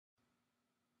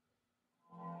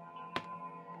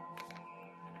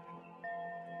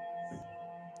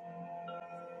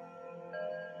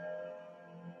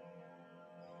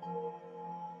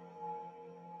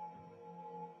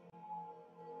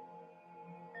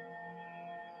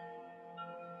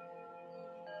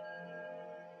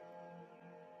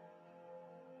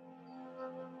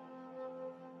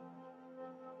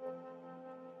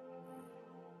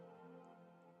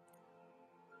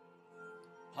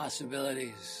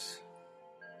possibilities.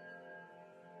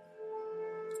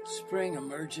 Spring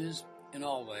emerges in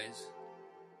all ways,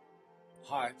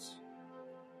 hearts,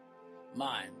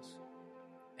 minds,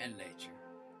 and nature.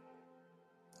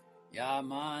 Yeah,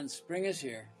 man, spring is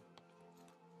here.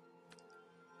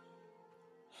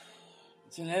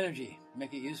 It's an energy,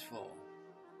 make it useful.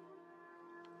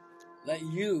 Let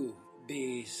you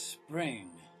be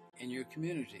spring in your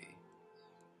community.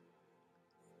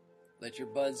 Let your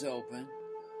buds open.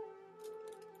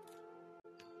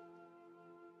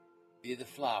 Be the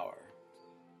flower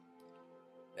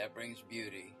that brings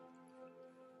beauty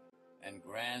and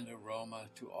grand aroma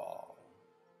to all.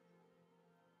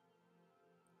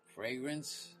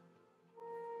 Fragrance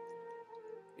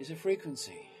is a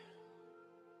frequency.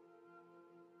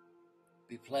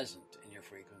 Be pleasant in your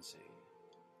frequency.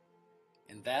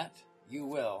 In that, you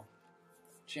will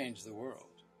change the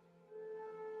world.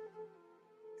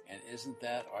 And isn't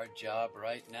that our job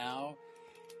right now?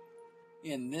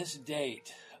 In this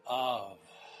date of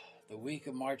the week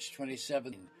of March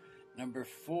 27th, number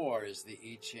 4 is the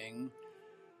I Ching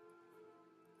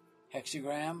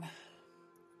hexagram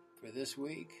for this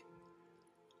week.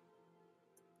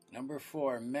 Number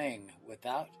 4, Meng,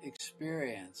 without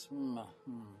experience.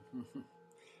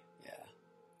 Yeah.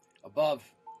 Above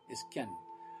is Ken,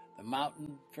 the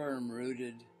mountain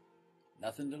firm-rooted,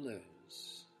 nothing to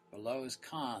lose. Below is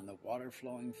Kan, the water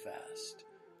flowing fast.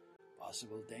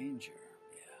 Possible danger.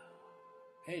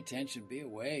 Yeah. Pay attention, be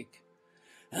awake.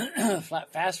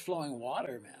 Fast-flowing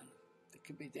water, man. It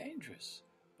can be dangerous,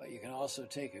 but you can also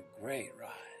take a great ride.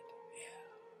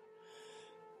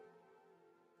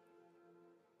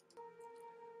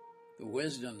 The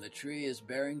wisdom, the tree is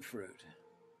bearing fruit.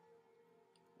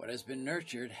 What has been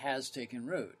nurtured has taken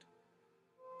root.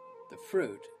 The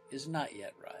fruit is not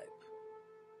yet ripe.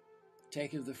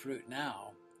 Take of the fruit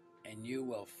now, and you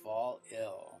will fall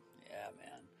ill. Yeah,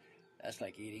 man. That's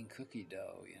like eating cookie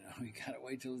dough, you know. You gotta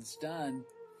wait till it's done.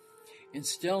 In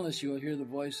stillness, you will hear the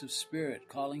voice of spirit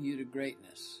calling you to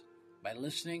greatness. By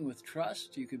listening with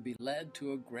trust, you could be led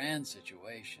to a grand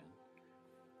situation.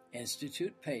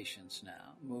 Institute patience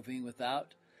now. Moving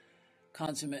without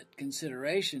consummate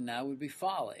consideration now would be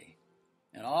folly.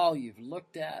 And all you've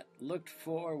looked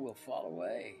for will fall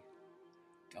away.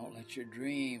 Don't let your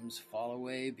dreams fall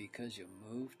away because you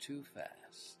move too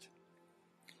fast.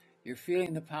 You're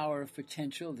feeling the power of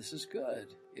potential. This is good.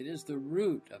 It is the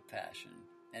root of passion.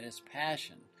 And it's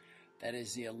passion that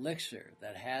is the elixir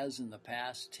that has in the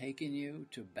past taken you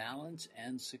to balance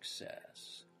and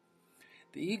success.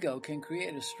 The ego can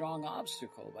create a strong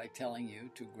obstacle by telling you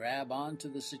to grab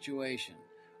onto the situation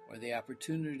or the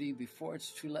opportunity before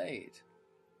it's too late.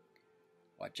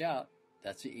 Watch out,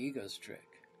 that's the ego's trick,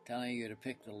 telling you to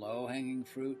pick the low-hanging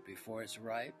fruit before it's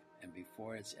ripe and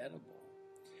before it's edible.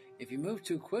 If you move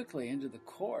too quickly into the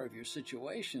core of your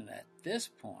situation at this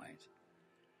point,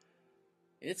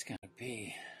 it's going to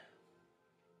be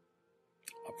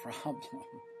a problem.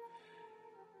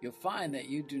 You'll find that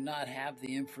you do not have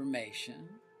the information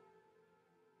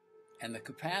and the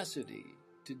capacity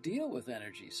to deal with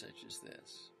energy such as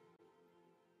this.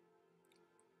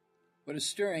 What is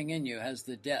stirring in you has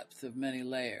the depth of many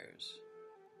layers.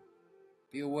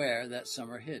 Be aware that some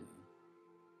are hidden.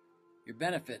 Your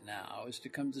benefit now is to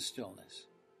come to stillness.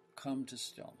 Come to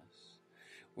stillness,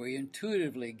 where you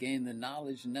intuitively gain the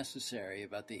knowledge necessary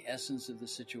about the essence of the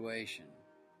situation.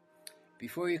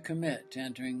 Before you commit to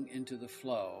entering into the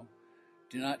flow,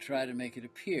 do not try to make it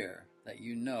appear that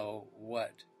you know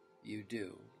what you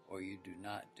do or you do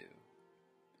not do.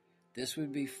 This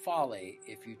would be folly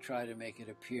if you try to make it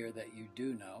appear that you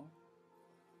do know,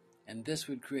 and this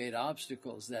would create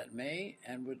obstacles that may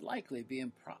and would likely be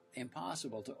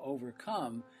impossible to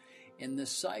overcome in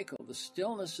this cycle, the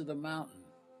stillness of the mountain.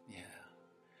 Yeah.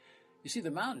 You see,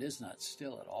 the mountain is not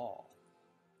still at all.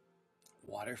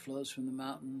 Water flows from the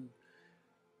mountain.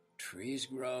 Trees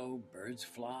grow, birds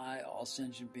fly, all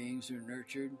sentient beings are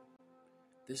nurtured.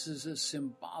 This is a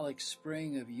symbolic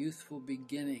spring of youthful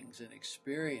beginnings and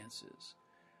experiences.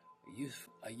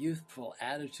 A youthful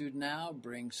attitude now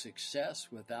brings success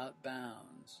without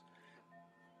bounds.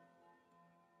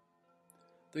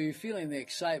 Though you're feeling the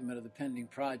excitement of the pending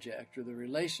project or the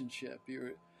relationship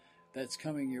that's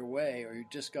coming your way or you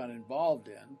just got involved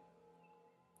in,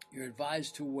 you're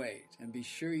advised to wait and be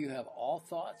sure you have all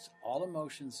thoughts, all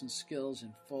emotions, and skills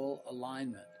in full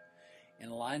alignment, in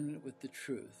alignment with the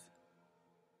truth,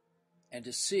 and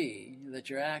to see that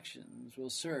your actions will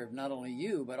serve not only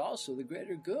you, but also the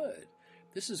greater good.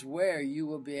 This is where you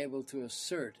will be able to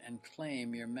assert and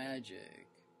claim your magic.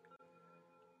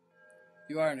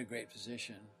 You are in a great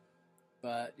position,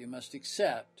 but you must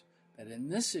accept that in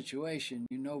this situation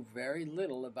you know very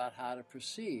little about how to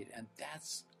proceed, and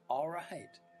that's all right.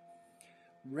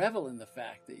 Revel in the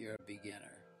fact that you're a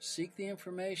beginner. Seek the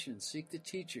information, seek the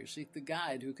teacher, seek the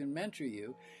guide who can mentor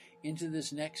you into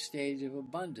this next stage of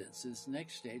abundance, this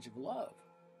next stage of love.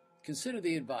 Consider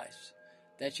the advice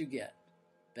that you get,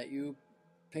 that you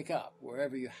pick up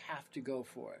wherever you have to go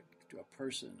for it, to a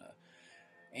person, an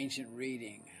ancient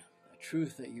reading, a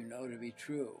truth that you know to be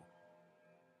true.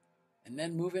 And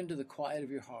then move into the quiet of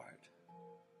your heart.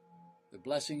 The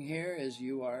blessing here is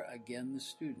you are again the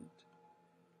student.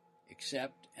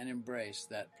 Accept and embrace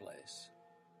that place.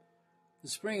 The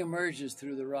spring emerges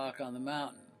through the rock on the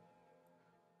mountain.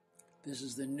 This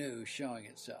is the new showing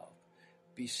itself.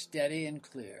 Be steady and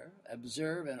clear.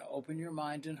 Observe and open your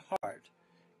mind and heart.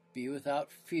 Be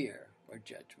without fear or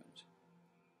judgment.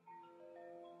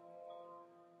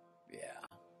 Yeah.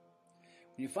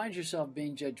 When you find yourself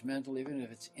being judgmental, even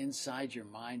if it's inside your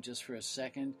mind just for a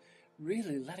second,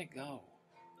 really let it go.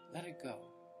 Let it go.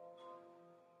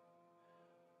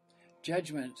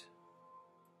 Judgment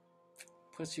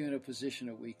puts you in a position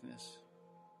of weakness.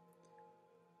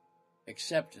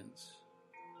 Acceptance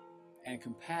and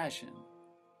compassion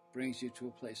brings you to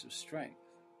a place of strength.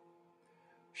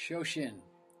 Shoshin.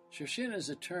 Shoshin is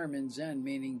a term in Zen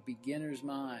meaning beginner's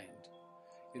mind.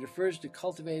 It refers to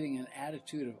cultivating an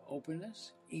attitude of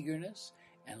openness, eagerness,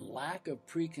 and lack of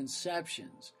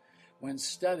preconceptions when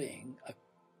studying a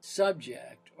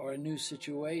subject or a new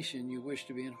situation you wish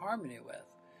to be in harmony with,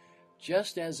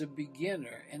 just as a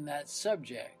beginner in that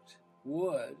subject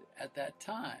would at that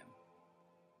time.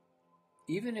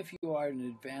 Even if you are at an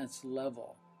advanced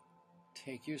level,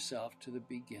 take yourself to the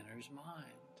beginner's mind.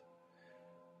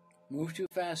 Move too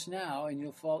fast now and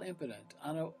you'll fall impotent,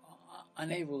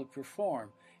 unable to perform,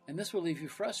 and this will leave you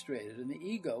frustrated, and the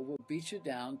ego will beat you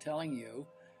down, telling you,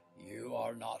 you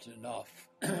are not enough.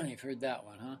 You've heard that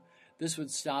one, huh? This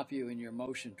would stop you in your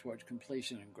motion towards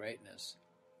completion and greatness.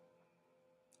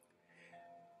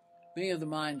 Being of the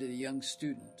mind of the young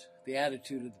student, the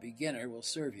attitude of the beginner will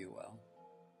serve you well.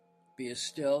 Be as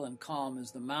still and calm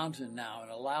as the mountain now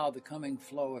and allow the coming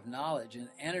flow of knowledge and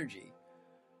energy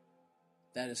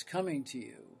that is coming to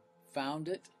you. Found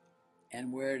it,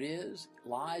 and where it is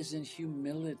lies in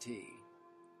humility.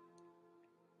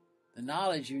 The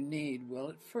knowledge you need will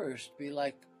at first be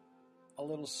like a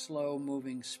little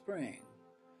slow-moving spring,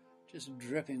 just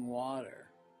dripping water.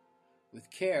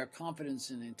 With care, confidence,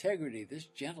 and integrity, this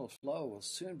gentle flow will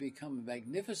soon become a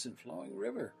magnificent flowing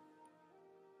river.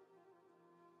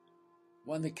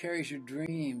 One that carries your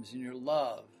dreams and your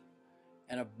love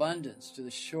and abundance to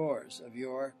the shores of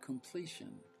your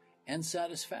completion and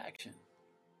satisfaction.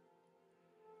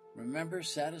 Remember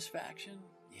satisfaction?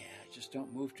 Yeah, just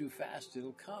don't move too fast.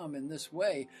 It'll come in this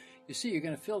way. You see, you're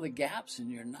going to fill the gaps in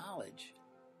your knowledge,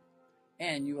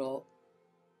 and you will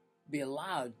be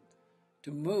allowed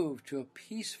to move to a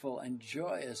peaceful and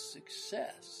joyous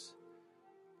success.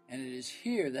 And it is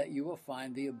here that you will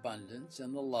find the abundance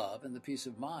and the love and the peace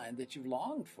of mind that you've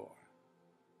longed for.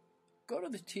 Go to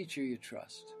the teacher you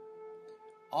trust.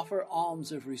 Offer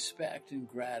alms of respect and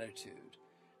gratitude.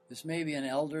 This may be an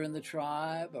elder in the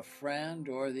tribe, a friend,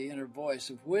 or the inner voice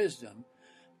of wisdom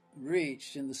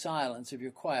reached in the silence of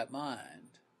your quiet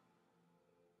mind.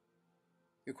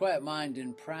 Your quiet mind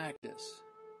in practice.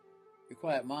 Your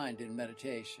quiet mind in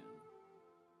meditation.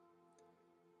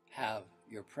 Have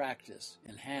your practice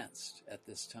enhanced at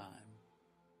this time.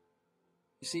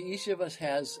 You see, each of us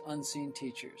has unseen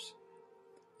teachers.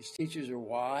 These teachers are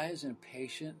wise and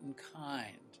patient and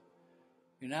kind.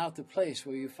 You're now at the place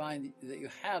where you find that you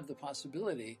have the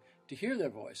possibility to hear their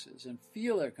voices and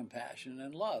feel their compassion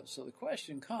and love. So the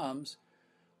question comes,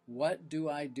 what do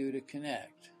I do to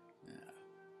connect?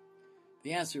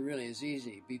 The answer really is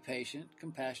easy. Be patient,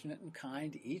 compassionate, and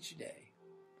kind each day.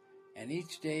 And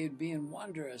each day be in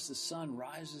wonder as the sun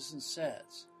rises and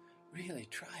sets. Really,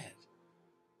 try it.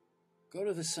 Go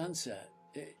to the sunset.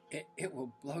 It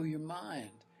will blow your mind.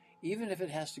 Even if it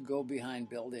has to go behind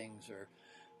buildings or,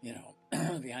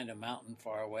 behind a mountain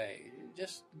far away.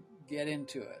 Just get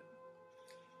into it.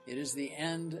 It is the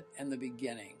end and the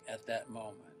beginning at that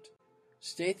moment.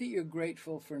 State that you're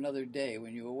grateful for another day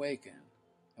when you awaken.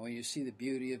 And when you see the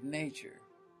beauty of nature,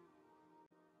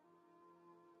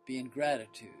 be in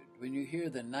gratitude. When you hear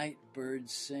the night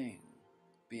birds sing,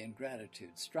 be in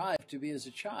gratitude. Strive to be as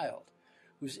a child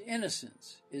whose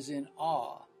innocence is in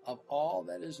awe of all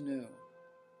that is new.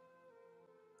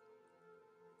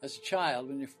 As a child,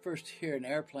 when you first hear an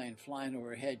airplane flying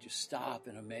overhead, you stop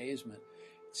in amazement.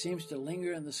 It seems to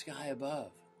linger in the sky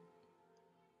above.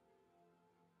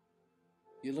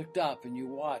 You looked up and you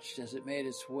watched as it made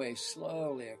its way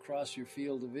slowly across your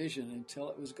field of vision until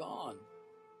it was gone.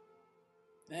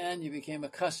 Then you became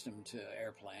accustomed to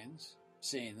airplanes,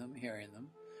 seeing them, hearing them,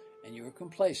 and you were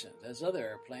complacent as other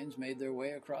airplanes made their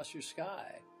way across your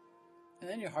sky. And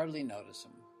then you hardly noticed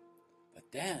them.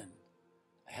 But then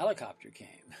a helicopter came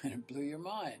and it blew your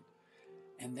mind.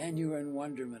 And then you were in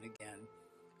wonderment again.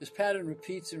 This pattern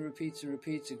repeats and repeats and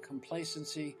repeats, and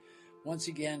complacency once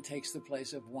again takes the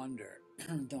place of wonder.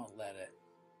 Don't let it.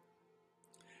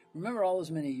 Remember all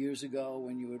those many years ago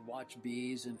when you would watch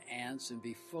bees and ants and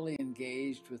be fully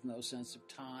engaged with no sense of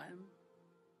time?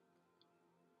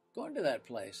 Go into that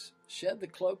place, shed the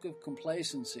cloak of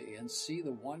complacency, and see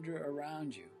the wonder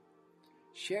around you.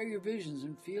 Share your visions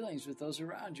and feelings with those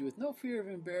around you with no fear of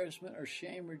embarrassment or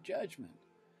shame or judgment.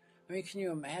 I mean, can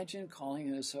you imagine calling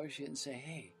an associate and say,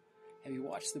 "Hey, have you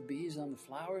watched the bees on the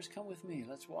flowers? Come with me.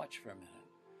 Let's watch for a minute."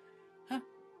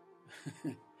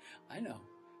 Huh? I know,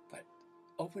 but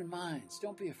open minds.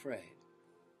 Don't be afraid.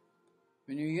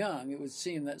 When you're young, it would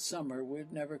seem that summer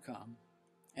would never come,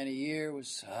 and a year was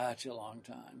such a long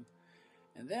time.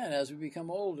 And then as we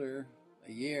become older,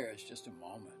 a year is just a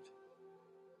moment.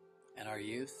 And our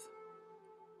youth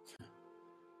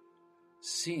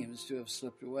seems to have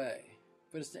slipped away.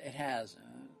 But it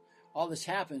hasn't. All that's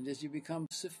happened is you become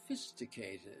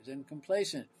sophisticated and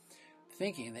complacent,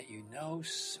 thinking that you know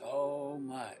so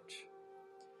much.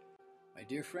 My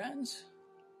dear friends,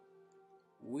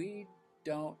 we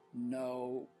don't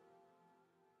know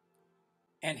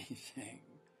anything.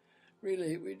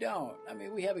 Really, we don't. I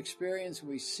mean, we have experience,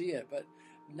 we see it, but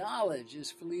knowledge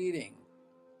is fleeting.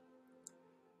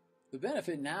 The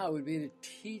benefit now would be to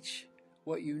teach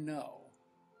what you know.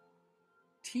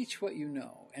 Teach what you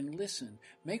know and listen.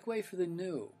 Make way for the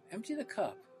new. Empty the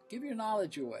cup. Give your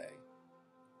knowledge away.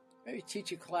 Maybe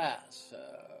teach a class.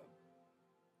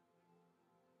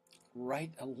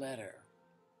 Write a letter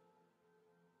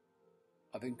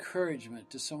of encouragement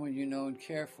to someone you know and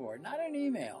care for. Not an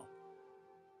email.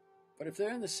 But if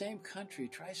they're in the same country,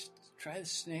 try the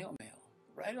snail mail.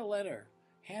 Write a letter.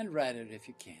 Handwrite it if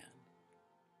you can.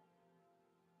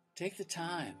 Take the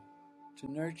time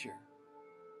to nurture.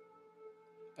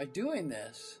 By doing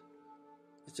this,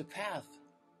 it's a path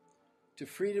to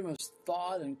freedom of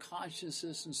thought and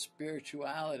consciousness and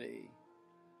spirituality.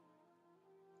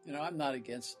 You know, I'm not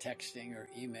against texting or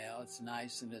email. It's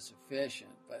nice and it's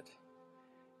efficient, but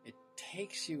it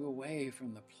takes you away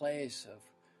from the place of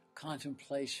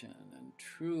contemplation and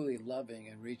truly loving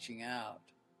and reaching out.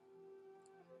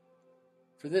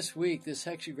 For this week, this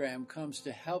hexagram comes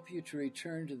to help you to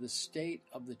return to the state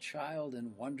of the child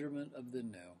in wonderment of the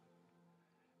new.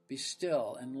 Be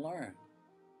still and learn.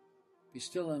 Be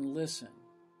still and listen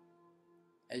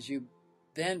as you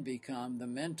then become the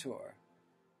mentor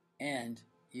and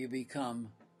you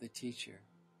become the teacher.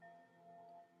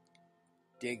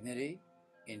 Dignity,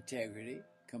 integrity,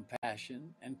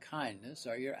 compassion, and kindness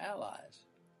are your allies.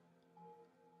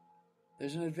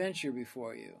 There's an adventure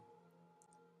before you,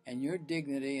 and your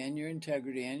dignity and your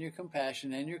integrity and your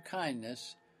compassion and your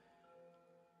kindness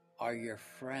are your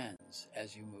friends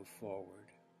as you move forward.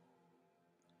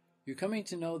 You're coming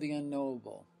to know the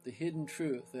unknowable, the hidden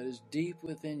truth that is deep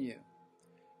within you.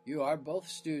 You are both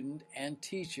student and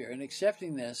teacher, and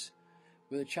accepting this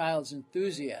with a child's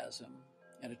enthusiasm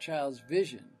and a child's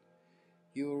vision,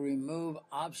 you will remove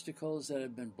obstacles that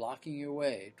have been blocking your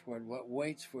way toward what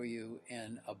waits for you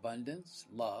in abundance,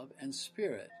 love, and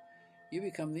spirit. You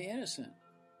become the innocent.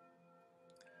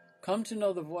 Come to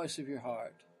know the voice of your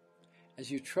heart.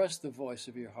 As you trust the voice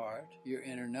of your heart, your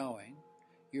inner knowing,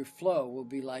 your flow will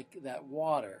be like that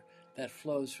water that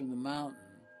flows from the mountain,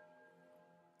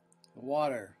 the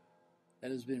water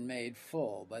that has been made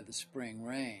full by the spring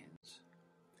rains.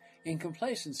 In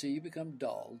complacency, you become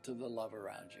dull to the love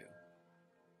around you.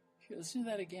 Here, listen to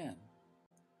that again.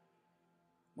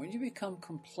 When you become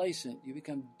complacent, you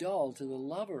become dull to the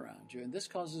love around you, and this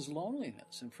causes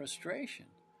loneliness and frustration.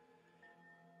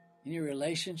 In your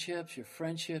relationships, your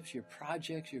friendships, your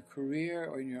projects, your career,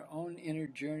 or in your own inner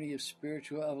journey of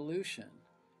spiritual evolution,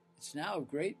 it's now of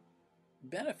great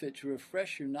benefit to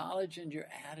refresh your knowledge and your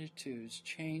attitudes,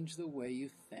 change the way you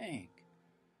think.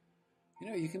 You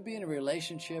know, you can be in a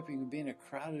relationship, you can be in a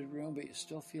crowded room, but you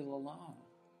still feel alone,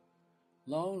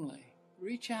 lonely.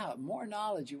 Reach out, more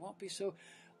knowledge. You won't be so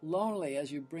lonely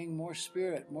as you bring more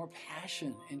spirit, more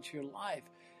passion into your life.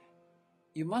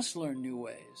 You must learn new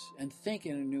ways and think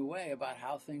in a new way about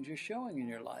how things are showing in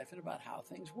your life and about how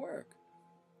things work.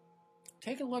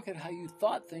 Take a look at how you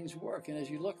thought things work, and as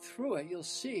you look through it, you'll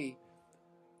see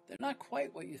they're not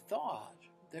quite what you thought.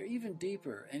 They're even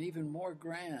deeper and even more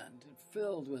grand and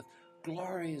filled with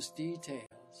glorious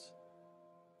details.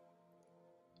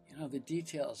 You know, the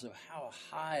details of how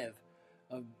a hive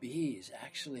of bees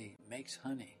actually makes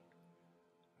honey,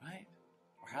 right?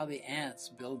 Or how the ants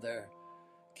build their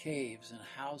caves and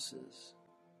houses.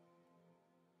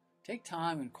 Take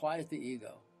time and quiet the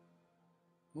ego.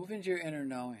 Move into your inner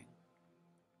knowing.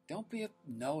 Don't be a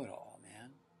know-it-all,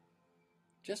 man.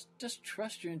 Just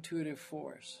trust your intuitive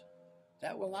force.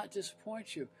 That will not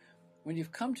disappoint you. When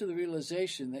you've come to the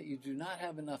realization that you do not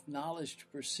have enough knowledge to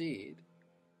proceed,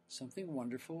 something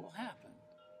wonderful will happen.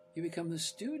 You become the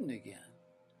student again,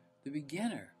 the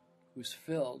beginner who's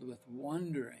filled with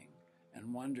wondering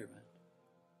and wonderment.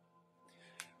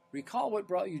 Recall what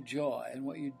brought you joy and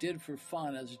what you did for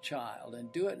fun as a child,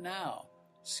 and do it now.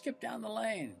 Skip down the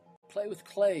lane, play with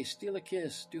clay, steal a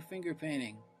kiss, do finger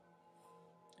painting.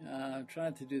 Try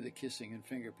not to do the kissing and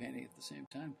finger painting at the same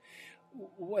time.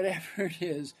 Whatever it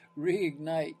is,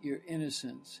 reignite your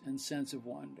innocence and sense of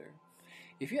wonder.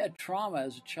 If you had trauma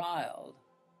as a child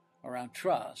around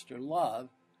trust or love,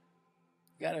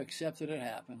 you got to accept that it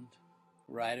happened,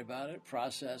 write about it,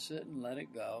 process it, and let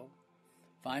it go.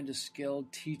 Find a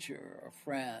skilled teacher or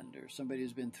friend or somebody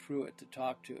who's been through it to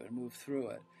talk to and move through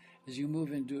it. As you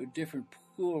move into a different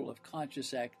pool of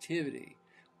conscious activity,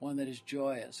 one that is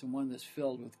joyous and one that's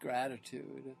filled with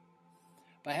gratitude.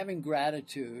 By having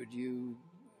gratitude, you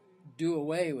do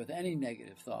away with any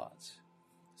negative thoughts.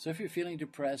 So if you're feeling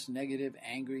depressed, negative,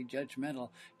 angry, judgmental,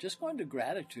 just go into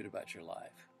gratitude about your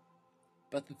life.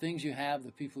 But the things you have,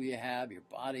 the people you have, your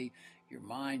body, your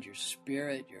mind, your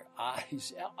spirit, your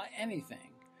eyes,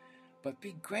 anything. But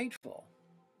be grateful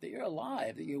that you're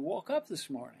alive, that you woke up this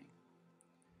morning.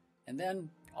 And then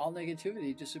all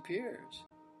negativity disappears.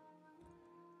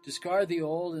 Discard the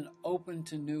old and open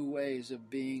to new ways of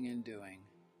being and doing.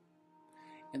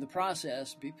 In the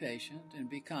process, be patient and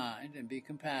be kind and be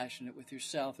compassionate with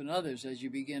yourself and others as you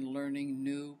begin learning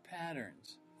new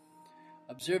patterns.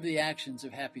 Observe the actions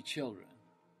of happy children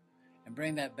and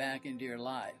bring that back into your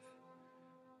life.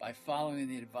 By following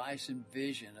the advice and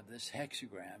vision of this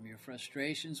hexagram, your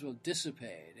frustrations will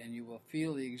dissipate and you will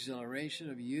feel the exhilaration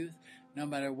of youth no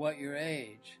matter what your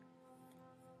age.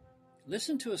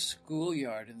 Listen to a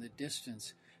schoolyard in the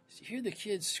distance. Hear the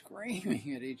kids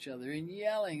screaming at each other and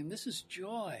yelling, and this is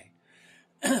joy.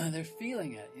 They're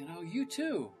feeling it, you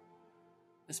too.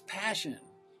 It's passion.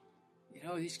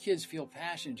 These kids feel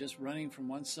passion just running from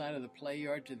one side of the play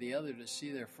yard to the other to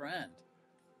see their friend.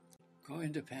 Go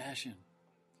into passion.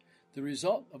 The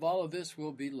result of all of this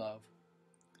will be love.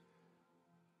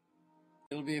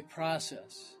 It'll be a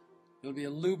process. It'll be a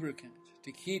lubricant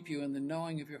to keep you in the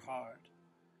knowing of your heart.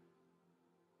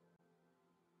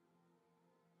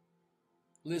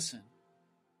 Listen,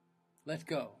 let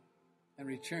go, and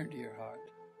return to your heart.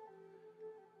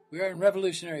 We are in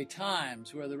revolutionary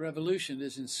times where the revolution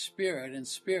is in spirit, and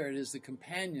spirit is the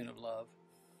companion of love.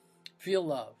 Feel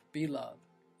love, be love,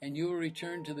 and you will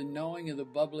return to the knowing of the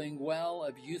bubbling well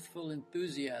of youthful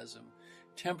enthusiasm,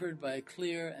 tempered by a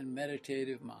clear and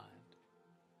meditative mind.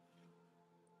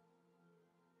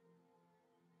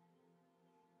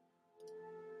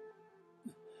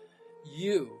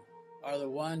 You are the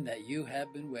one that you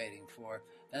have been waiting for.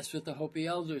 That's what the Hopi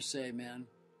elders say, man.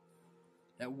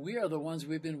 That we are the ones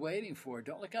we've been waiting for.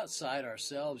 Don't look outside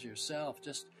ourselves, yourself.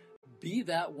 Just be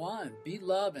that one. Be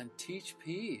love and teach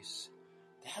peace.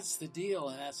 That's the deal,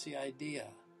 and that's the idea.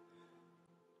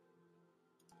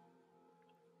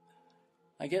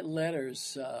 I get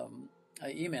letters,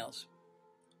 emails.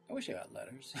 I wish I got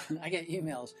letters. I get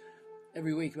emails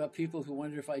every week about people who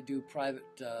wonder if I do private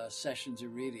sessions or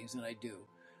readings, and I do.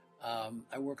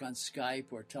 I work on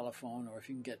Skype or telephone, or if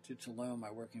you can get to Tulum,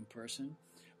 I work in person.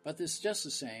 But it's just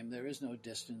the same. There is no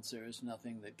distance. There is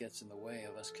nothing that gets in the way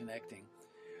of us connecting.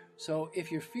 So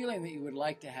if you're feeling that you would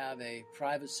like to have a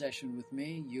private session with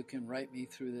me, you can write me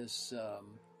through this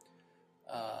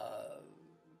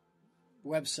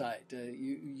website.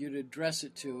 You'd address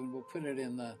it to, and we'll put it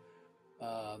in the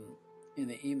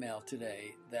email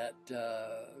today, that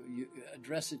you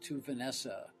address it to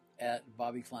Vanessa at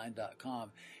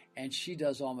bobbyklein.com. And she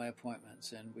does all my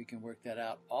appointments, and we can work that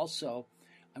out. Also,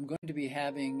 I'm going to be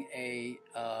having a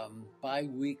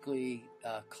bi-weekly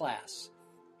class,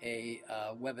 a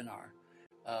webinar,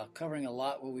 covering a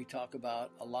lot what we talk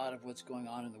about, a lot of what's going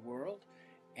on in the world,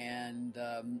 and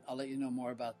I'll let you know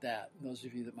more about that. Those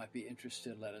of you that might be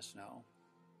interested, let us know.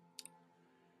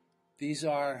 These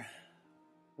are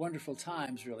wonderful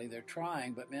times, really. They're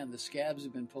trying, but man, the scabs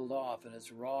have been pulled off, and it's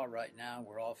raw right now.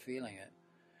 We're all feeling it.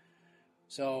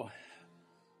 So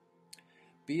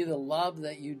be the love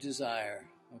that you desire,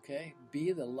 okay?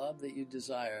 Be the love that you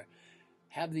desire.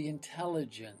 Have the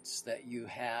intelligence that you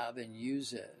have and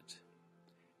use it.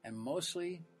 And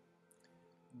mostly,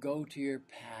 go to your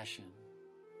passion.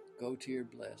 Go to your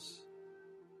bliss.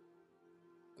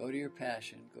 Go to your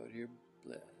passion. Go to your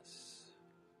bliss.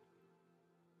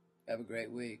 Have a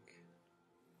great week.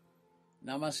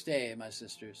 Namaste, my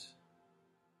sisters.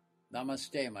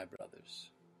 Namaste, my brothers.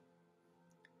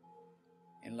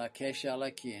 In Lakesha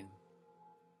Lakin,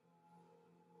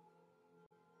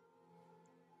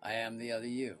 I am the other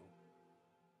you.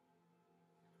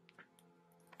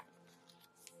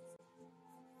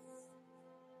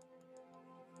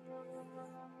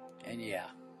 And yeah,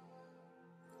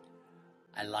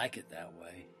 I like it that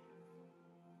way.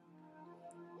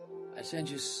 I send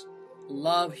you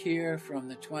love here from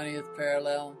the 20th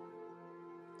parallel.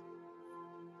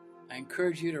 I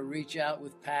encourage you to reach out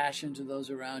with passion to those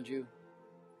around you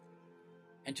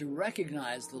and to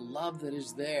recognize the love that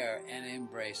is there and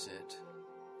embrace it.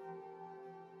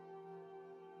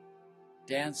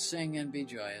 Dance, sing, and be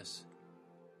joyous.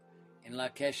 In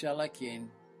Lakesha Lakin,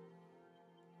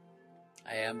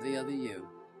 I am the other you.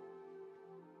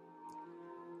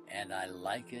 And I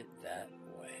like it that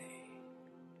way.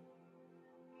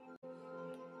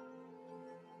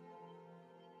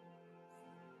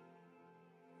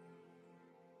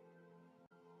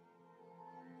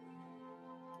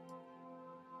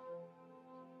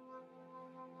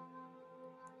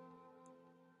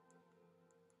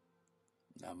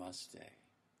 Namaste.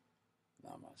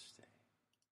 Namaste.